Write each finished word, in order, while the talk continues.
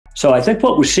So I think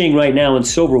what we're seeing right now in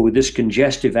silver with this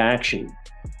congestive action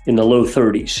in the low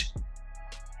 30s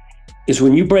is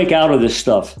when you break out of this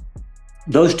stuff,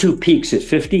 those two peaks at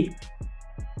 50,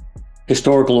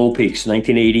 historical low peaks,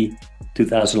 1980,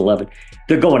 2011,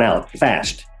 they're going out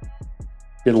fast.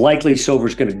 Then likely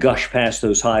silver's going to gush past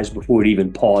those highs before it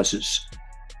even pauses.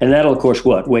 And that'll, of course,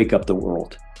 what? Wake up the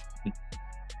world.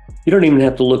 You don't even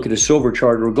have to look at a silver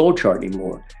chart or a gold chart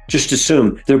anymore. Just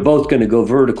assume they're both going to go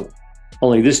vertical.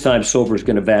 Only this time silver is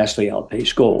going to vastly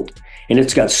outpace gold. And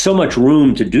it's got so much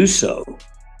room to do so,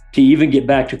 to even get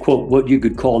back to, quote, what you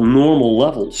could call normal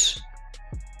levels,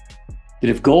 that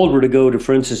if gold were to go to,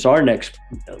 for instance, our next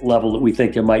level that we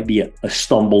think there might be a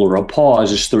stumble or a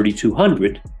pause is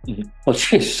 3,200. Well,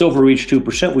 geez, silver reached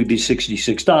 2%, we'd be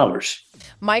 $66.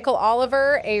 Michael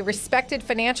Oliver, a respected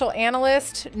financial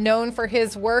analyst known for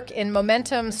his work in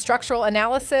momentum structural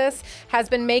analysis, has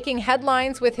been making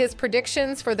headlines with his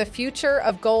predictions for the future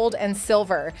of gold and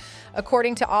silver.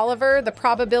 According to Oliver, the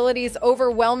probabilities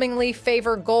overwhelmingly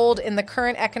favor gold in the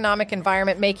current economic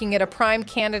environment, making it a prime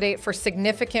candidate for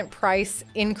significant price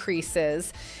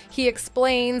increases. He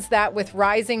explains that with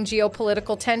rising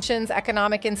geopolitical tensions,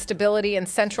 economic instability, and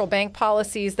central bank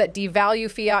policies that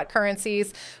devalue fiat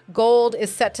currencies, gold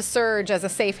is set to surge as a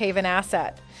safe haven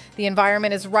asset. The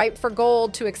environment is ripe for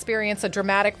gold to experience a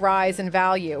dramatic rise in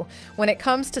value. When it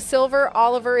comes to silver,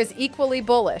 Oliver is equally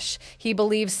bullish. He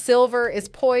believes silver is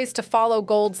poised to follow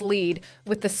gold's lead,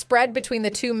 with the spread between the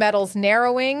two metals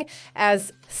narrowing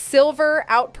as silver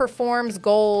outperforms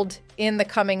gold in the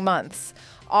coming months.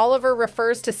 Oliver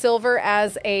refers to silver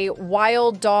as a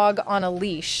wild dog on a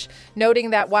leash, noting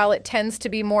that while it tends to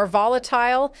be more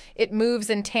volatile, it moves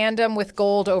in tandem with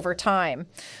gold over time.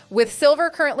 With silver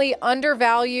currently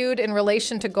undervalued in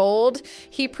relation to gold,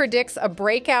 he predicts a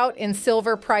breakout in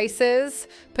silver prices,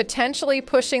 potentially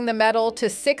pushing the metal to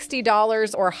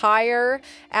 $60 or higher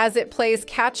as it plays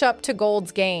catch up to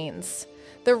gold's gains.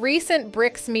 The recent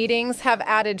BRICS meetings have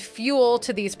added fuel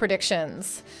to these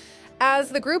predictions, as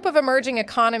the group of emerging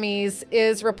economies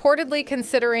is reportedly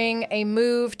considering a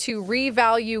move to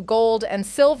revalue gold and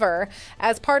silver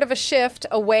as part of a shift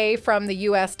away from the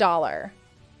US dollar.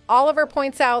 Oliver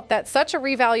points out that such a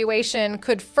revaluation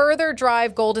could further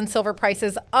drive gold and silver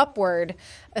prices upward,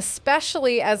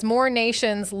 especially as more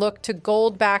nations look to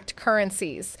gold-backed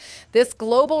currencies. This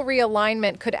global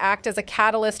realignment could act as a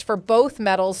catalyst for both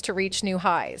metals to reach new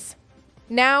highs.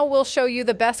 Now we'll show you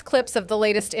the best clips of the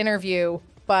latest interview,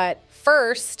 but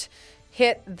first,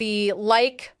 hit the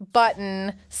like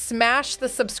button, smash the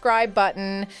subscribe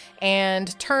button,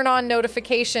 and turn on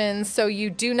notifications so you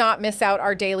do not miss out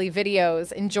our daily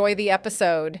videos. Enjoy the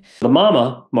episode. The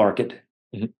mama market,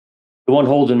 the one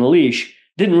holding the leash,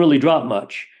 didn't really drop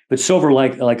much. But silver,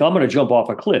 like I'm going to jump off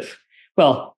a cliff.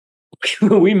 Well,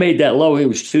 we made that low. It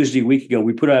was Tuesday a week ago.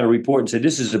 We put out a report and said,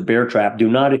 this is a bear trap. Do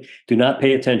not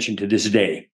pay attention to this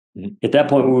day. At that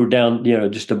point, we were down,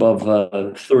 just above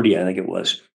 30, I think it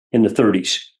was, in the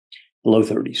 30s, low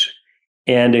 30s.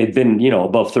 And it had been,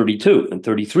 above 32 and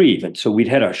 33 even. So we'd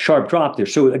had a sharp drop there.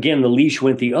 So again, the leash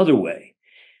went the other way.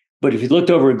 But if you looked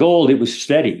over at gold, it was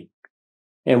steady.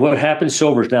 And what happened?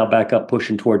 Silver's now back up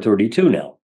pushing toward 32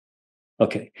 now.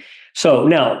 Okay. So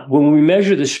now when we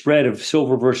measure the spread of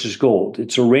silver versus gold,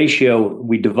 it's a ratio.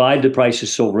 We divide the price of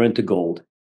silver into gold.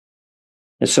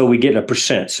 And so we get a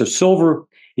percent. So silver,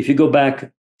 if you go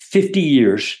back 50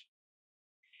 years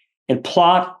and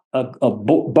plot a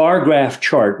bar graph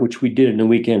chart, which we did in the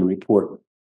weekend report,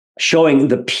 showing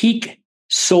the peak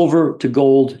silver to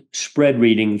gold spread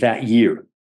reading that year,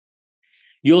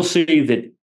 you'll see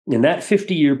that in that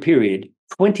 50-year period,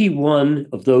 21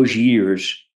 of those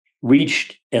years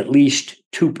reached at least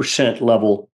 2%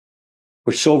 level,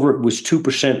 where silver was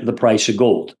 2% of the price of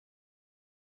gold.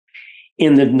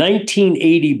 In the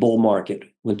 1980 bull market,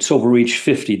 when silver reached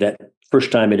 50, that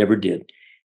first time it ever did,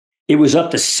 it was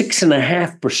up to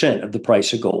 6.5% of the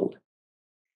price of gold.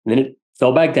 And then it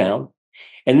fell back down.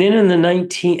 And then in the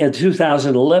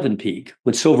 2011 peak,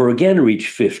 when silver again reached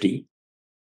 50,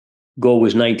 gold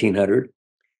was 1900,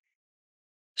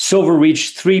 silver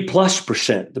reached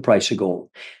 3+% the price of gold.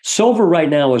 Silver right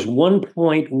now is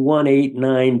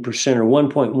 1.189% or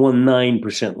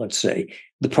 1.19%, let's say.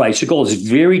 The price of gold is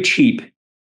very cheap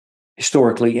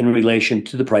historically in relation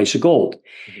to the price of gold.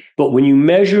 But when you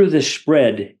measure the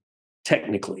spread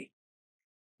technically,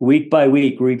 week by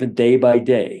week or even day by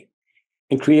day,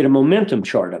 and create a momentum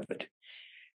chart of it,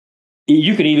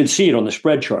 you can even see it on the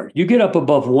spread chart. You get up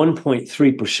above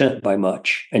 1.3% by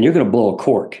much, and you're going to blow a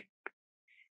cork.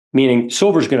 Meaning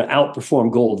silver is going to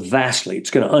outperform gold vastly.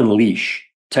 It's going to unleash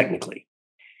technically.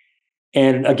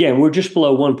 And again, we're just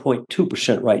below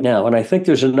 1.2% right now. And I think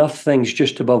there's enough things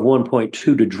just above 1.2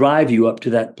 to drive you up to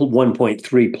that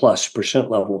 1.3 plus percent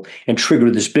level and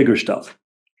trigger this bigger stuff.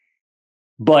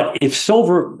 But if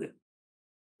silver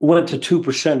went to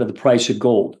 2% of the price of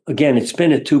gold, again, it's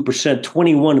been at 2%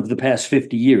 21 of the past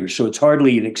 50 years. So it's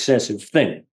hardly an excessive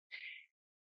thing.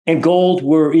 And gold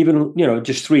were even,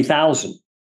 just 3,000.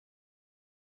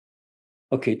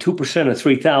 Okay, 2% of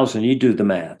 3,000, you do the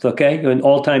math, okay? An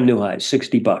all-time new high,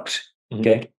 $60,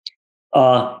 okay?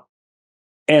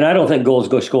 And I don't think gold's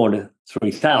going to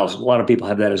 3,000. A lot of people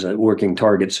have that as a working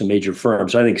target, some major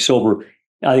firms. I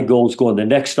think gold's going, the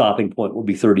next stopping point will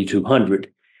be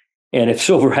 3,200. And if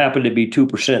silver happened to be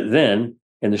 2% then,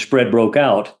 and the spread broke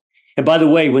out, and by the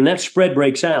way, when that spread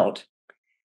breaks out,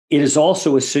 it is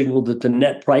also a signal that the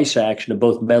net price action of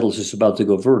both metals is about to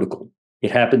go vertical. It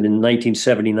happened in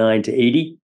 1979 to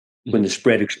 80 when the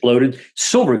spread exploded.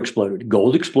 Silver exploded.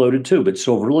 Gold exploded too, but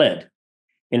silver led.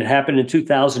 And it happened in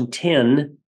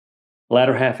 2010,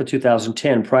 latter half of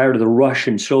 2010, prior to the rush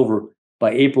in silver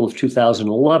by April of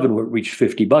 2011, where it reached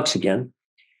 $50 again.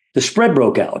 The spread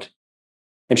broke out.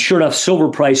 And sure enough, silver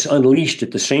price unleashed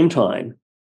at the same time,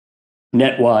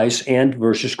 net-wise and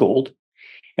versus gold.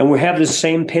 And we have the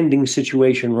same pending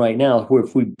situation right now, where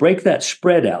if we break that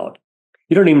spread out,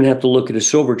 you don't even have to look at a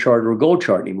silver chart or a gold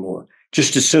chart anymore.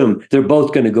 Just assume they're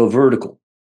both going to go vertical.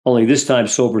 Only this time,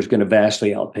 silver is going to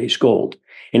vastly outpace gold.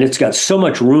 And it's got so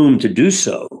much room to do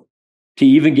so, to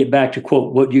even get back to,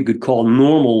 quote, what you could call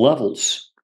normal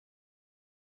levels,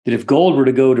 that if gold were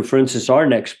to go to, for instance, our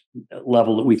next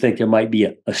level that we think there might be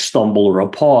a stumble or a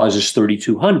pause is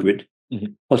 3,200.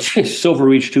 Well, if silver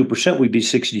reached 2%, we'd be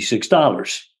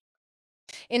 $66.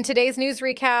 In today's news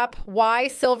recap, why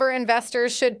silver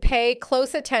investors should pay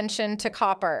close attention to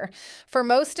copper. For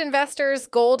most investors,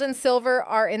 gold and silver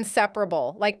are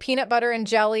inseparable, like peanut butter and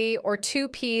jelly or two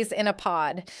peas in a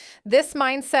pod. This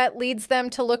mindset leads them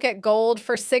to look at gold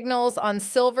for signals on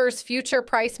silver's future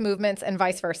price movements and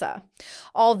vice versa.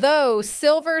 Although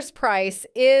silver's price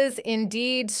is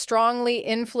indeed strongly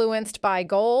influenced by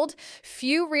gold,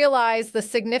 few realize the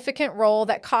significant role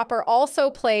that copper also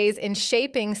plays in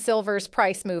shaping silver's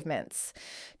price movements.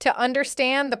 To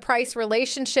understand the price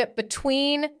relationship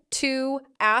between two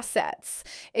assets,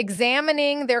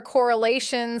 examining their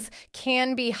correlations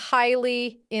can be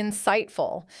highly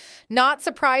insightful. Not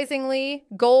surprisingly,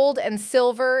 gold and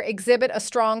silver exhibit a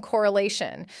strong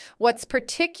correlation. What's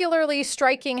particularly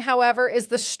striking, however, is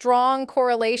the strong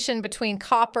correlation between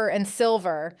copper and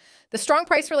silver. The strong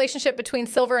price relationship between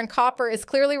silver and copper is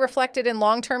clearly reflected in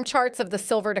long-term charts of the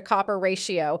silver to copper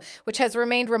ratio, which has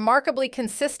remained remarkably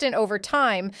consistent over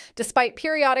time, despite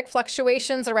periodic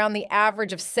fluctuations around the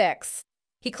average of 6.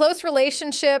 The close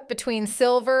relationship between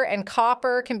silver and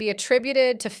copper can be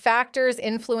attributed to factors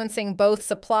influencing both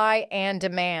supply and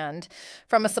demand.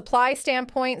 From a supply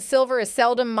standpoint, silver is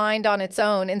seldom mined on its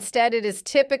own. Instead, it is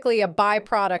typically a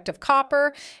byproduct of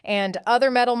copper and other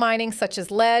metal mining such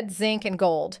as lead, zinc, and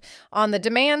gold. On the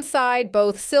demand side,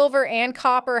 both silver and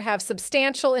copper have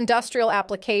substantial industrial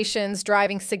applications,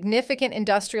 driving significant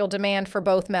industrial demand for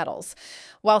both metals.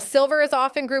 While silver is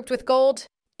often grouped with gold,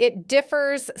 it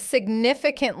differs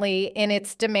significantly in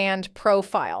its demand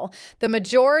profile. The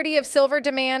majority of silver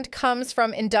demand comes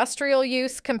from industrial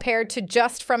use compared to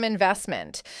just from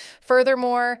investment.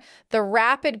 Furthermore, the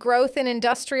rapid growth in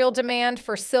industrial demand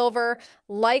for silver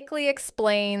likely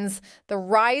explains the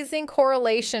rising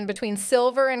correlation between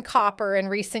silver and copper in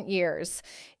recent years.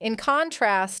 In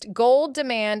contrast, gold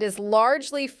demand is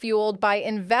largely fueled by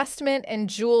investment and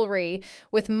jewelry,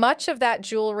 with much of that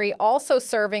jewelry also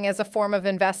serving as a form of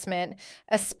investment,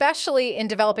 especially in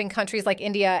developing countries like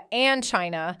India and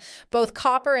China. Both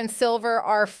copper and silver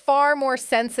are far more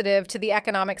sensitive to the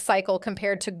economic cycle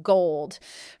compared to gold.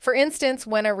 For instance,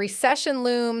 when a recession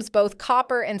looms, both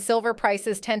copper and silver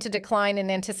prices tend to decline in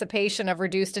anticipation of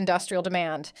reduced industrial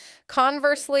demand.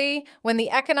 Conversely, when the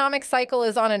economic cycle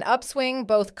is on an upswing,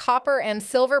 both copper and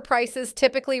silver prices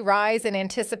typically rise in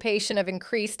anticipation of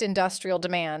increased industrial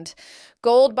demand.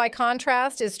 Gold, by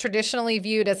contrast, is traditionally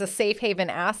viewed as a safe haven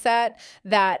asset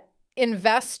that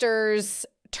investors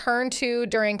turn to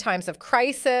during times of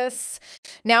crisis.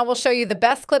 Now we'll show you the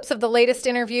best clips of the latest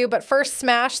interview, but first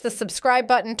smash the subscribe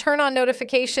button, turn on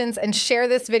notifications, and share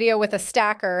this video with a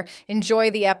stacker.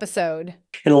 Enjoy the episode.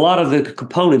 And a lot of the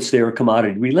components there are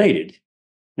commodity related,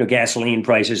 gasoline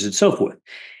prices and so forth.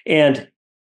 And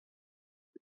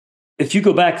if you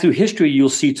go back through history, you'll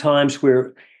see times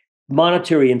where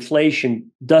monetary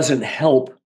inflation doesn't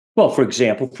help. Well, for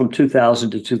example, from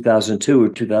 2000 to 2002 or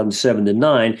 2007 to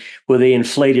 9, where they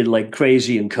inflated like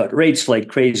crazy and cut rates like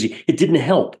crazy, it didn't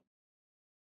help.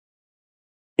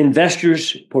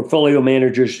 investors, portfolio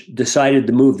managers decided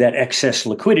to move that excess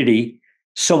liquidity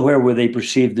somewhere where they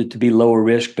perceived it to be lower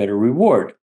risk, better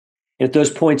reward. And at those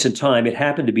points in time, it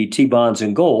happened to be T-bonds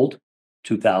and gold,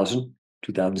 2000,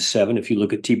 2007. If you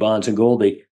look at T-bonds and gold,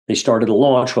 they started to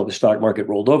launch while the stock market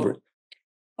rolled over.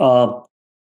 And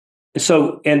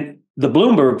the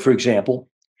Bloomberg, for example,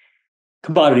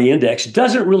 commodity index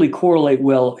doesn't really correlate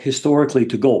well historically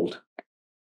to gold.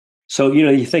 So,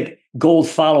 you think gold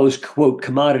follows, quote,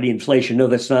 commodity inflation. No,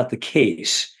 that's not the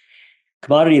case.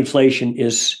 Commodity inflation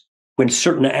is when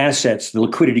certain assets, the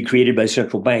liquidity created by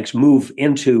central banks, move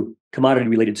into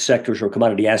commodity-related sectors or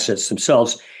commodity assets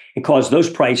themselves and cause those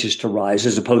prices to rise,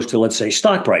 as opposed to, let's say,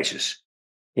 stock prices.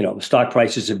 Stock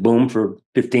prices have boomed for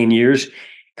 15 years.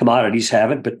 Commodities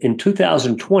haven't. But in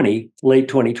 2020, late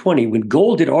 2020, when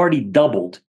gold had already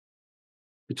doubled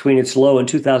between its low in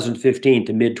 2015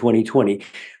 to mid-2020,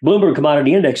 Bloomberg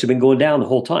Commodity Index had been going down the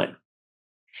whole time.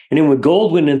 And then when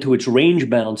gold went into its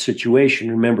range-bound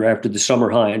situation, remember, after the summer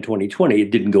high in 2020,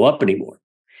 it didn't go up anymore.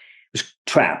 It was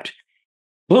trapped.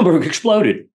 Bloomberg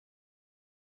exploded.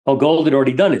 Well, gold had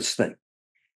already done its thing.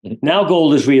 Now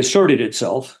gold has reasserted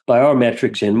itself. By our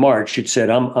metrics in March, it said,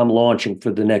 I'm launching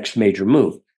for the next major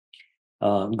move.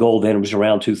 Gold then was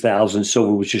around 2,000,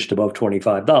 silver was just above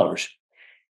 $25.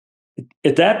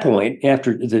 At that point,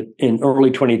 in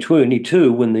early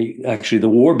 2022, when the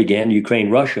war began,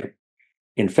 Ukraine-Russia,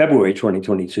 in February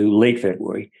 2022, late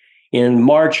February, in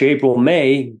March, April,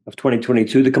 May of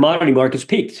 2022, the commodity markets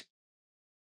peaked.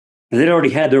 They'd already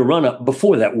had their run up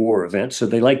before that war event, so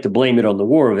they like to blame it on the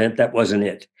war event. That wasn't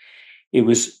it. It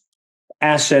was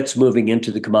assets moving into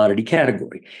the commodity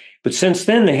category. But since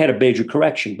then, they had a major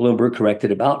correction. Bloomberg corrected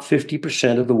about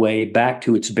 50% of the way back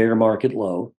to its bear market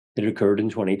low that occurred in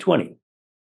 2020.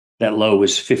 That low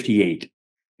was 58.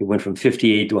 It went from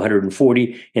 58 to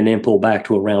 140 and then pulled back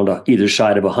to around either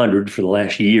side of 100 for the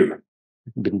last year.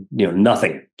 Been,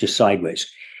 nothing, just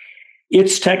sideways.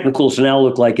 Its technicals now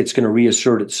look like it's going to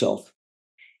reassert itself.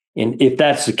 And if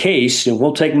that's the case, it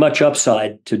won't take much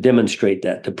upside to demonstrate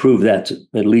that, to prove that,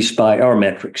 at least by our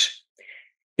metrics.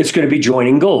 It's going to be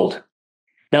joining gold.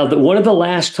 Now, one of the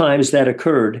last times that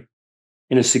occurred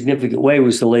in a significant way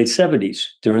was the late 70s,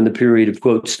 during the period of,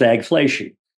 quote,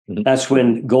 stagflation. Mm-hmm. That's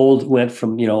when gold went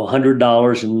from,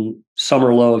 $100 in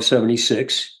summer low of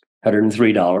 76,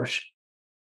 $103,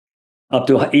 up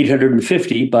to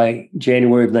 $850 by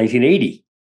January of 1980,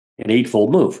 an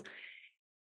eightfold move.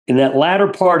 In that latter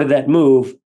part of that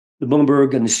move, the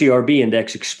Bloomberg and the CRB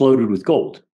index exploded with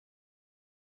gold.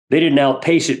 They didn't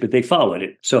outpace it, but they followed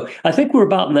it. So I think we're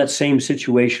about in that same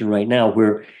situation right now,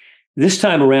 where this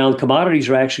time around, commodities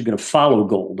are actually going to follow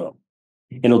gold up.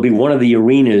 And it'll be one of the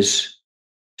arenas,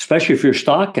 especially if you're a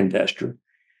stock investor.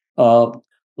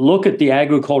 Look at the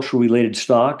agriculture-related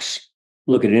stocks.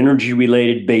 Look at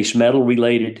energy-related, base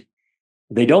metal-related.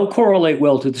 They don't correlate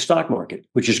well to the stock market,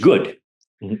 which is good.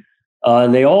 Mm-hmm.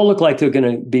 And they all look like they're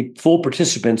going to be full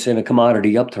participants in a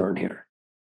commodity upturn here.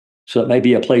 So it may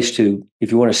be a place to,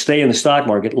 if you want to stay in the stock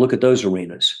market, look at those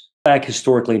arenas. Back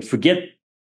historically and forget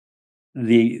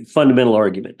the fundamental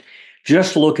argument.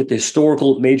 Just look at the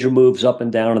historical major moves up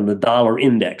and down in the dollar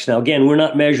index. Now, again, we're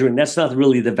not measuring, that's not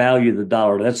really the value of the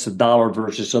dollar. That's the dollar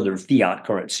versus other fiat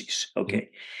currencies. Okay.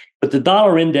 But the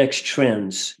dollar index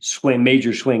trends,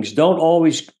 major swings, don't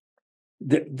always,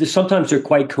 sometimes they're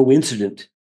quite coincident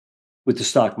with the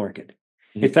stock market.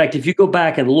 Mm-hmm. In fact, if you go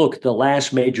back and look at the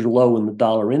last major low in the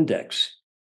dollar index,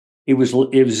 it was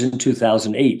in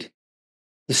 2008.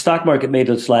 The stock market made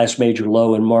its last major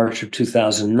low in March of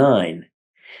 2009.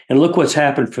 And look what's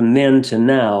happened from then to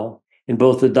now in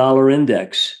both the dollar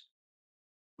index,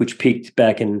 which peaked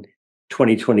back in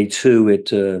 2022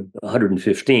 at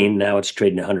 115. Now it's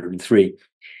trading 103.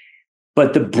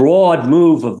 But the broad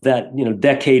move of that,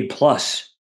 decade plus,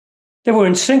 they were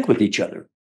in sync with each other.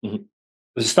 Mm-hmm.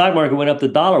 The stock market went up, the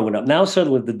dollar went up. Now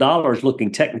suddenly the dollar is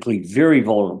looking technically very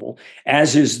vulnerable,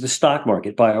 as is the stock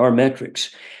market by our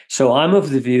metrics. So I'm of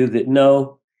the view that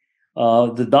no,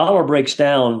 the dollar breaks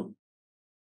down,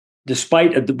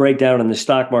 despite the breakdown in the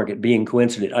stock market being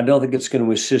coincident. I don't think it's going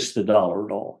to assist the dollar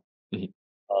at all. Mm-hmm.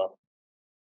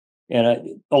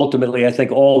 Ultimately, I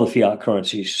think all the fiat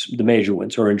currencies, the major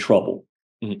ones, are in trouble,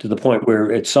 mm-hmm, to the point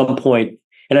where at some point,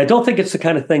 and I don't think it's the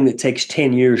kind of thing that takes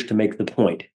 10 years to make the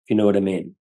point, if you know what I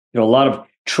mean. A lot of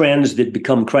trends that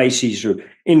become crises are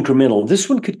incremental. This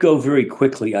one could go very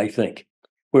quickly, I think,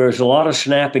 whereas a lot of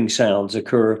snapping sounds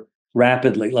occur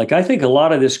rapidly. Like, I think a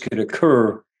lot of this could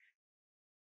occur in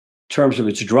terms of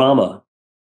its drama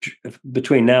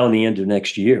between now and the end of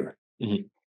next year. Mm-hmm.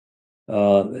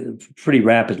 Pretty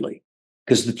rapidly,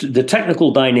 because the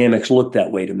technical dynamics look that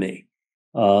way to me.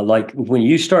 Like when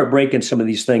you start breaking some of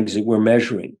these things that we're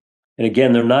measuring, and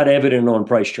again, they're not evident on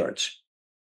price charts,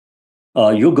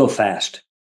 you'll go fast.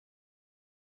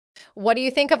 What do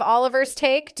you think of Oliver's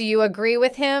take? Do you agree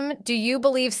with him? Do you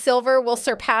believe silver will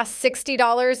surpass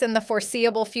 $60 in the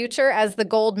foreseeable future as the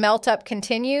gold melt up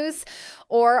continues?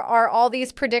 Or are all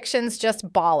these predictions just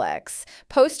bollocks?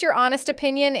 Post your honest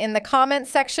opinion in the comment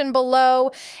section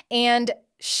below and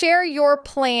share your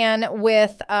plan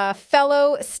with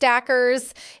fellow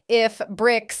stackers if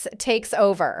BRICS takes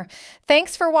over.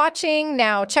 Thanks for watching.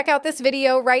 Now check out this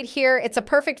video right here. It's a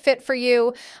perfect fit for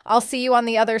you. I'll see you on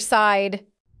the other side.